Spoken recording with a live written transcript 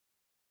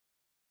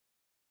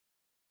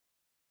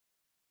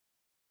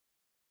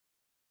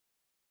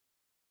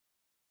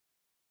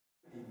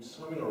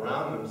swimming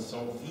around in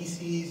some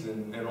feces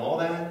and all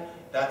that,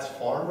 that's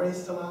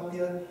farm-raised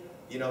tilapia.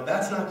 You know,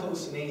 that's not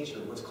close to nature.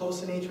 What's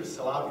close to nature is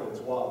tilapia that's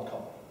wild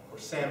caught, or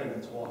salmon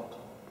that's wild caught.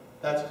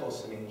 That's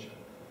close to nature.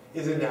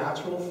 Is it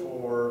natural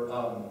for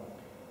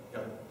you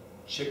know,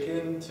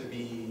 chicken to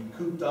be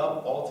cooped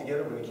up all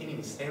together when they can't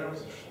even stand up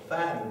because they're so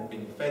fat and they're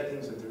being fed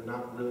things that they're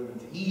not really meant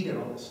to eat and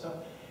all this stuff?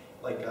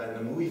 Like in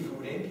the movie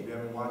Food Inc., if you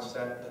haven't watched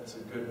that, that's a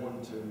good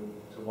one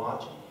to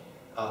watch.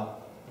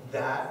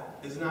 That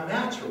is not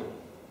natural.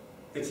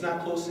 It's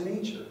not close to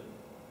nature.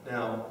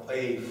 Now,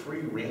 a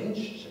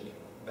free-range chicken,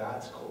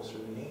 that's closer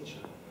to nature.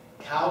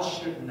 Cows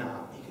should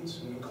not be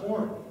consuming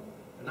corn.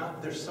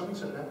 There's some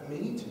that are not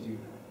made to do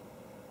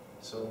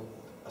that. So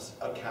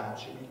a cow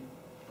should be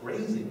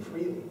grazing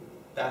freely.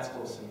 That's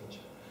close to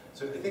nature.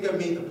 So I think I've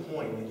made the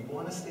point that you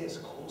want to stay as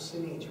close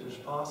to nature as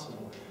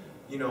possible.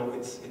 You know,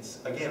 it's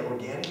again,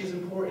 organic is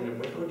important, and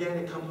with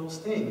organic come those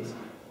things.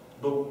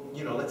 But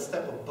you know, let's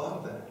step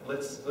above that.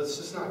 Let's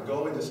just not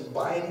go and just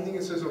buy anything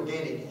that says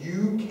organic.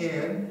 You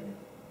can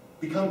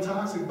become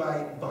toxic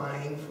by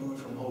buying food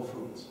from Whole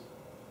Foods.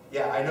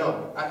 Yeah, I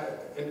know.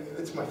 And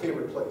it's my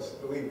favorite place.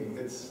 Believe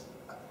me,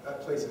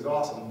 that place is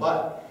awesome.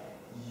 But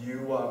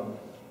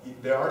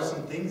there are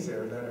some things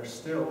there that are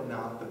still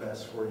not the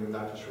best for you.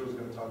 Dr. Schroeder is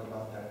going to talk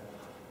about that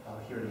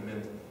here in a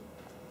minute.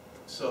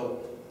 So,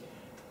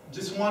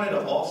 just wanted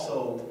to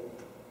also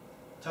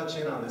touch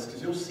in on this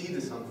because you'll see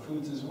this on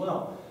foods as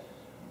well.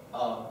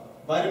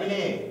 Vitamin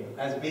A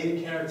has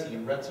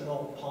beta-carotene,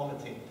 retinol,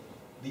 palmitate.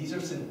 These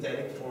are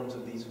synthetic forms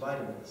of these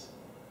vitamins.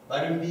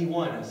 Vitamin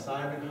B1 has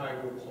thiamine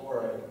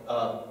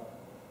hydrochloride.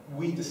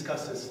 We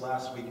discussed this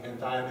last week, and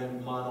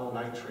thiamine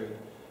mononitrate.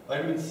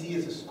 Vitamin C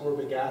is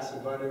ascorbic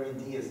acid. Vitamin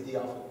D is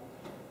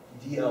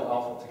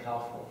DL-alpha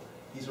tocopherol.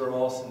 These are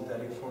all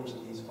synthetic forms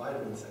of these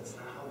vitamins. That's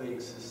not how they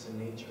exist in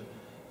nature.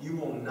 You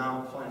will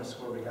not find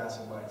ascorbic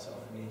acid by itself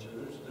in nature.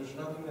 There's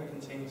nothing that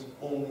contains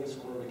only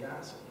ascorbic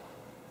acid.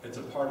 It's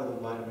a part of the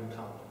vitamin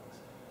complex.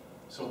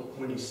 So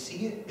when you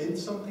see it in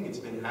something, it's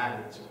been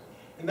added to.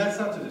 And that's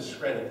not to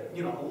discredit it.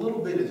 You know, a little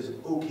bit is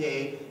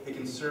okay. It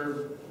can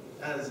serve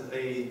as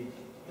a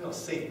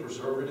safe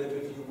preservative,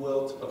 if you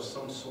will, of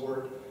some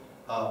sort,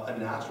 a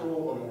natural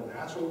or more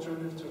natural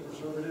alternative to a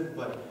preservative.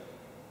 But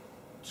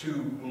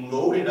to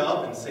load it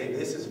up and say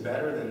this is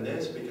better than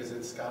this because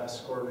it's got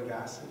ascorbic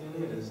acid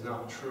in it is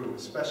not true.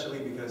 Especially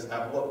because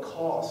at what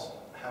cost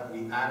have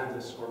we added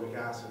this ascorbic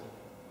acid?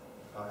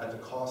 At the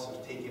cost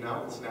of taking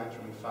out what's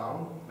naturally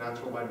found,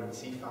 natural vitamin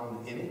C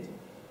found in it.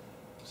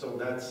 So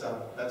that's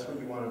what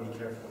you want to be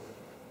careful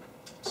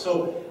with.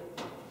 So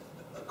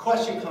a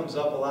question comes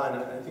up a lot,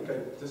 and I think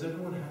does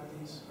everyone have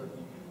these?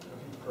 Okay,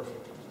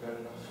 perfect. You've got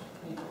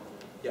enough.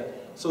 Yeah.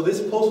 So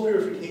this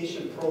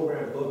post-purification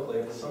program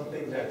booklet is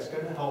something that's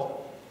going to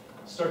help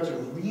start to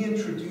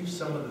reintroduce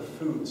some of the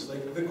foods.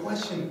 Like the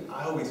question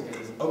I always get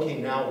is,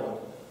 okay, now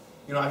what?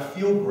 You know, I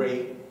feel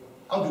great.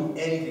 I'll do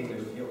anything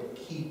to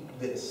keep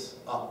this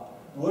up.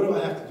 What do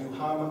I have to do?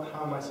 How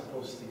am I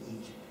supposed to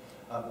eat?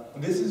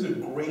 This is a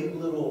great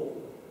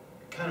little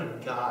kind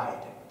of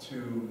guide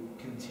to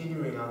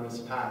continuing on this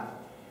path.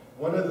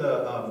 One of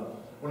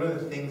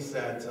the things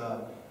that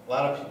a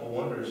lot of people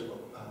wonder is,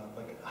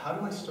 like, how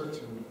do I start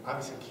to?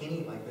 Obviously, I can't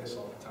eat like this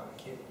all the time.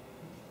 I can't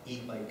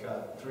eat like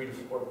 3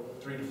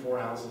 to 4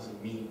 ounces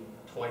of meat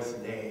twice a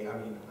day. I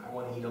mean, I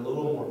want to eat a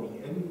little more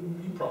meat,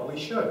 and you probably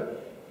should.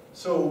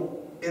 So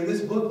in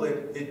this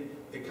booklet,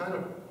 it kind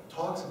of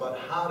talks about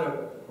how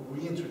to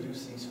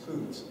reintroduce these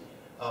foods.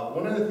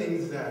 One of the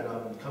things that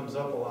comes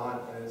up a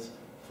lot is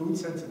food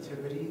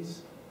sensitivities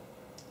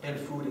and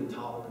food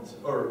intolerances,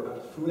 or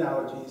food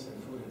allergies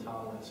and food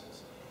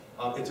intolerances.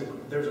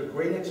 There's a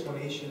great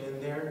explanation in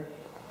there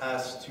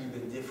as to the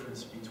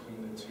difference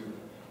between the two.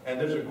 And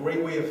there's a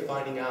great way of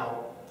finding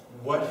out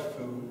what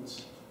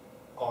foods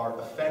are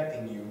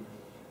affecting you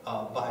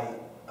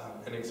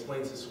and it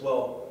explains this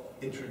well,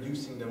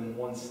 introducing them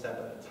one step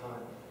at a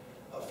time.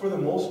 For the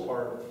most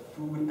part,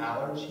 food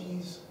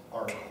allergies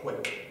are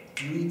quick.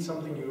 You eat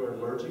something you are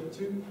allergic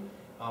to,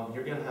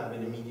 you're going to have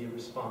an immediate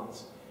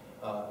response.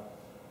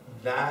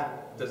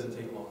 That doesn't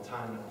take a long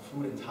time now.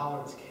 Food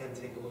intolerance can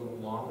take a little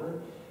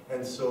longer.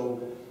 And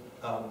so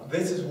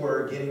this is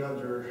where getting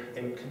under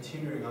and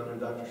continuing under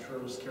Dr.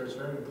 Schroeder's care is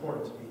very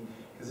important to me,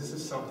 because this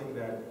is something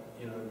that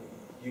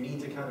you need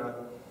to kind of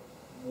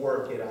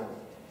work it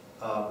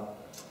out.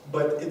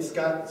 But it's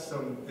got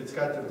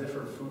the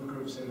different food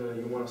groups in there that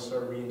you want to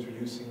start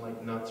reintroducing,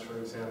 like nuts, for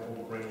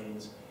example,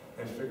 grains,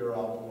 and figure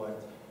out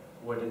what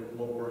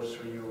works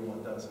for you and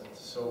what doesn't.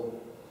 So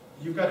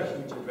you've got a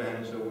huge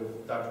advantage though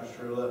with Dr.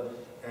 Schroeder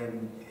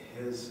and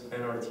his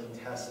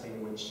NRT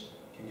testing, which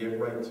can get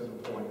right to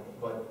the point.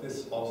 But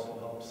this also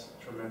helps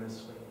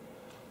tremendously.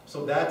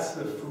 So that's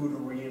the food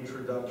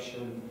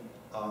reintroduction.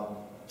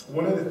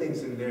 One of the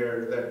things in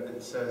there that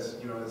it says,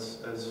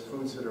 as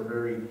foods that are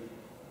very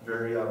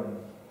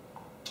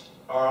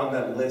are on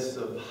that list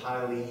of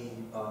highly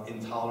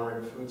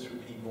intolerant foods for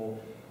people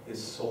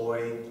is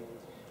soy,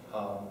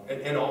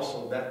 and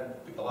also that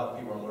a lot of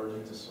people are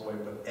allergic to soy,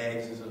 but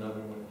eggs is another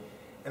one.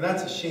 And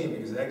that's a shame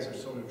because eggs are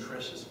so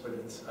nutritious, but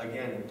it's,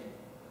 again,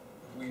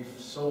 we've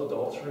so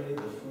adulterated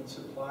the food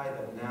supply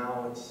that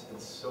now it's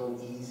so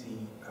easy,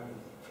 I mean,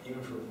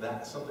 even for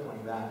that, something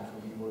like that,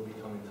 for people to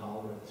become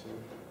intolerant to.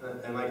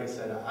 And like I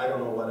said, I don't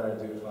know what I'd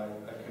do if I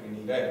couldn't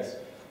eat eggs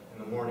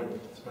in the morning.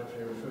 It's my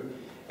favorite food.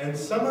 And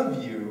some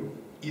of you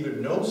either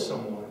know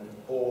someone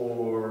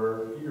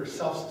or you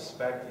yourself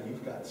suspect that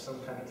you've got some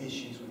kind of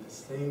issues with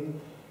this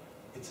thing.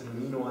 It's an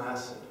amino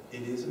acid.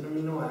 It is an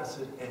amino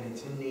acid, and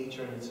it's in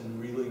nature, and it's in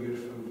really good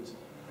foods,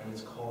 and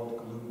it's called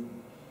gluten.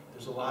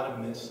 There's a lot of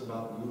myths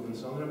about gluten,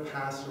 so I'm going to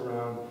pass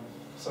around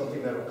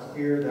something that will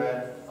clear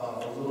that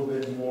a little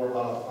bit more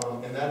up,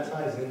 and that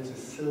ties into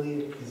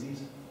celiac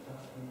disease.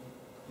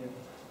 Yeah,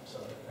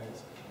 sorry,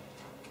 thanks.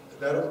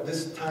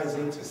 This ties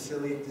into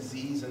celiac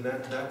disease, and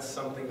that's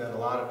something that a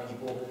lot of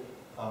people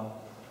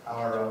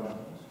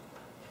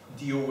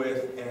deal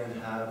with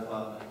and have,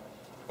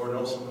 or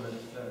know someone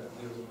that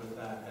deals with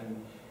that. And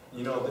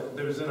you know,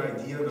 there's an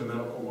idea in the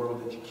medical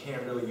world that you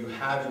can't really, you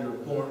have it, you're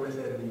born with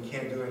it, and you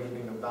can't do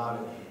anything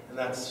about it, and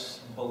that's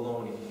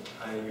baloney.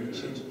 I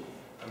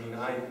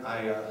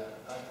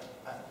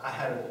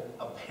had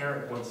a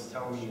parent once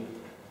tell me,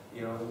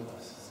 you know,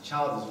 his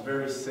child is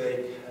very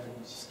sick,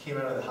 and just came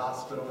out of the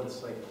hospital, and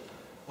it's like,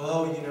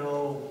 well, you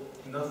know,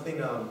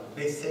 nothing,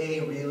 they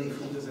say really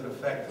food doesn't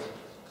affect it.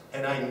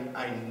 And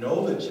I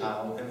know the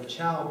child, and the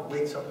child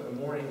wakes up in the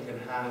morning and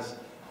has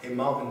a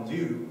Mountain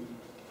Dew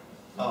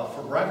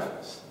for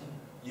breakfast,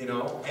 you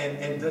know,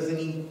 and doesn't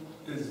eat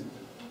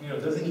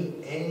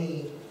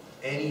any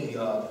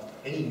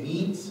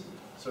meats.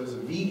 So he's a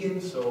vegan.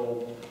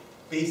 So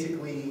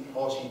basically,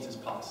 all she eats is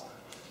pasta.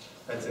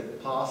 That's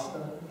it, pasta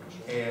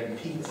and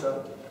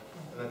pizza,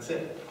 and that's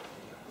it.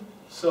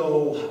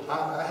 So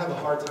I have a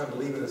hard time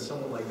believing that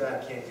someone like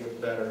that can't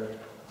get better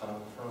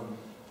from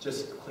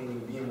just cleaning,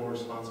 being more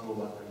responsible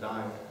about their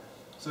diet.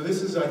 So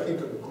this is, I think,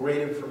 a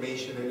great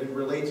information, and it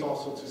relates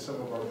also to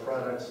some of our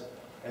products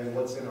and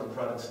what's in our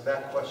products.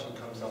 That question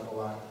comes up a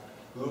lot.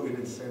 Gluten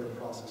and standard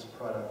processed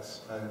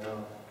products, and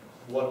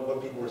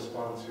what people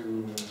respond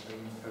to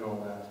and all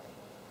that.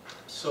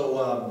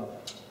 So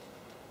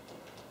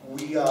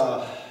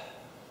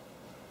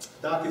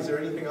Doc, is there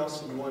anything else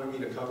that you wanted me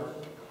to cover?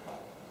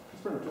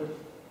 It's pretty good.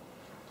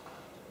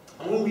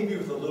 I want to leave you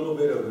with a little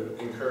bit of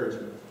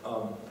encouragement.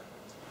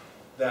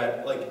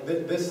 That, like,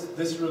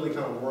 this really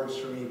kind of works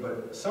for me,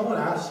 but someone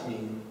asked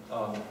me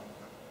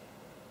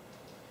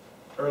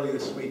early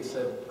this week,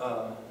 said,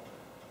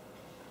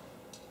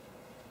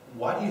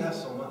 why do you have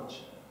so much?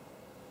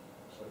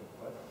 I was like,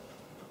 what?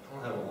 I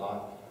don't have a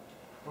lot.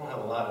 I don't have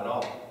a lot at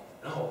all.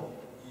 No,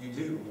 you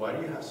do. Why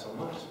do you have so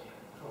much?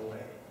 No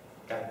way.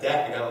 Got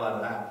debt, I got a lot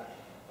of that.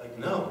 Like,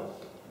 no.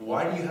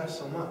 Why do you have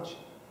so much?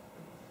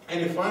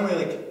 And it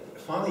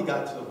finally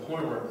got to the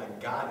point where I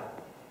got it.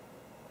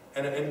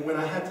 And when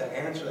I had to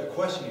answer that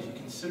question, if you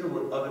consider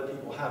what other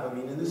people have, I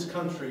mean, in this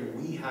country,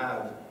 we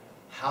have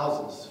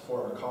houses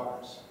for our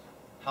cars.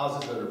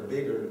 Houses that are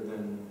bigger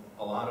than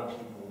a lot of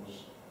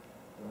people's,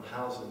 you know,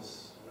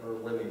 houses, or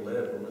where they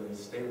live, or where they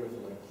stay with,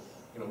 like,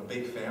 you know,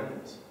 big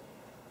families.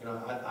 You know,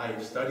 I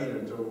studied in a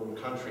third world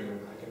country, and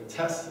I can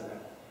attest to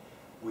that.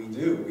 We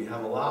do. We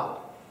have a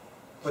lot.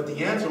 But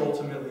the answer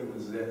ultimately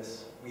was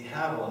this. We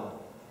have a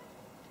lot,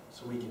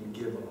 so we can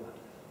give a lot.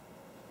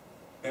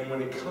 And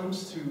when it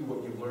comes to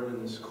what you've learned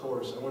in this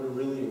course, I want to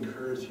really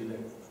encourage you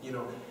that, you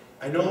know,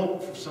 I know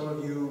for some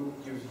of you,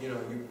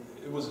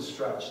 it was a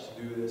stretch to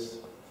do this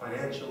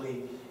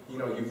financially. You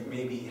know, you've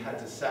maybe had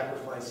to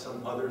sacrifice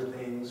some other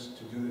things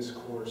to do this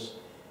course.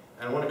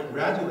 And I want to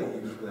congratulate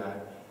you for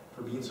that,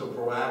 for being so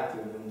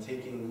proactive and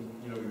taking,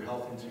 you know, your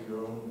health into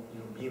your own, you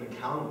know, being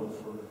accountable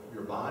for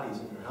your bodies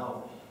and your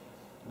health.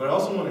 But I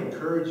also want to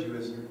encourage you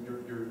as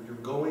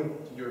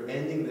you're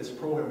ending this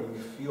program and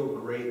you feel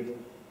great.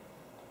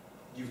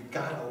 You've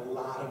got a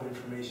lot of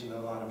information that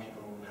a lot of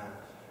people don't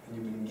have, and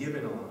you've been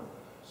given a lot,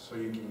 so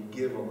you can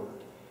give a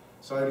lot.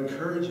 So I'd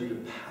encourage you to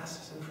pass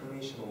this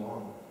information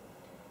along.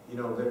 You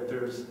know,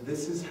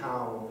 this is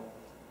how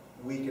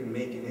we can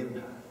make an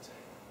impact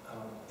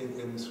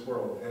in this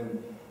world.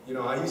 And you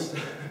know, I used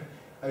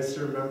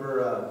to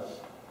remember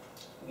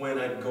when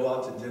I'd go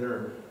out to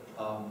dinner,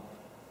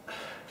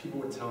 people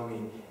would tell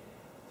me,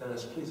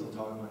 Dennis, please don't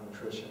talk about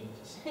nutrition.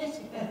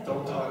 Just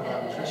don't talk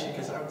about nutrition,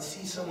 because I would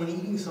see someone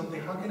eating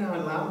something. How can I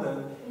allow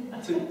them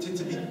to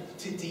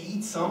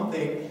eat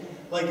something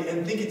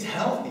and think it's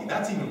healthy?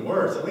 That's even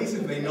worse. At least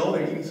if they know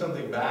they're eating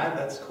something bad,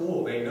 that's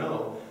cool. They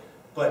know,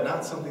 but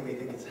not something they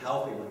think is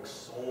healthy, like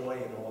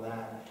soy and all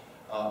that.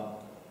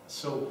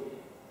 So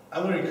I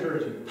want to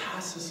encourage you,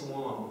 pass this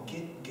along.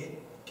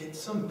 Get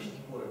some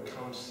people to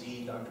come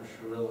see Dr.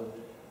 Sharilla.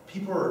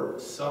 People are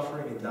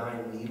suffering and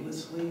dying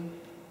needlessly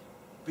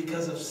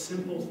because of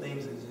simple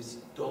things they just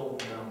don't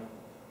know.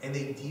 And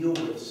they deal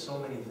with so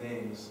many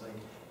things. Like,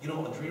 you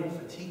know, adrenal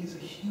fatigue is a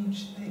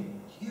huge thing.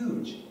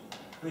 Huge.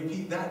 I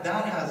mean,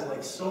 that has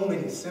like so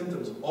many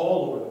symptoms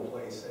all over the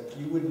place that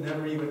you would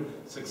never even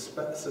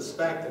suspect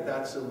that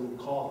that's the root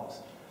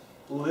cause.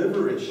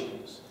 Liver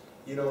issues.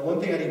 You know,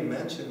 one thing I didn't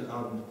mention,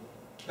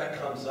 that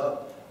comes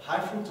up. High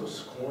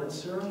fructose corn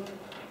syrup,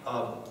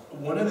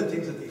 one of the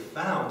things that they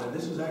found, and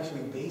this was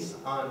actually based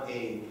on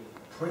a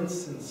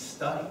Princeton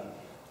study,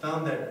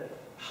 found that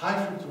high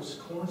fructose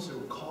corn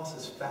syrup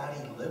causes fatty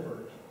liver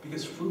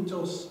because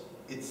fructose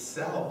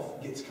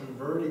itself gets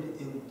converted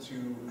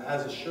into,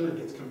 as a sugar,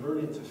 gets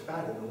converted into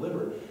fat in the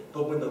liver.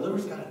 But when the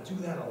liver's got to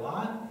do that a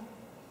lot,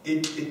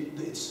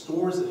 it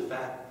stores the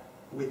fat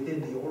within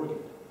the organ.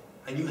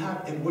 And you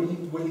have, and what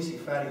do you see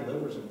fatty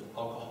livers in?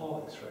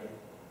 Alcoholics, right?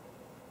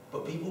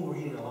 But people were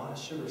eating a lot of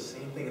sugar,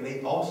 same thing, and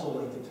they also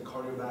linked it to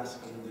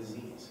cardiovascular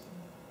disease.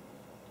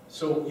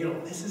 So, you know,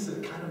 this is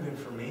the kind of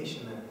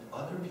information that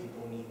other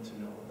people need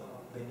to know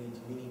about.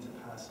 We need to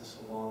pass this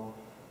along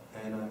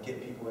and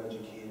get people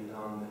educated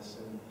on this.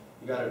 And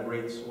you got a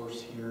great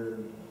source here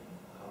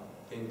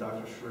in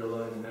Dr.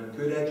 Shrilla, and a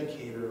good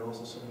educator, and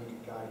also someone who can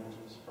guide you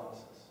through this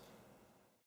process.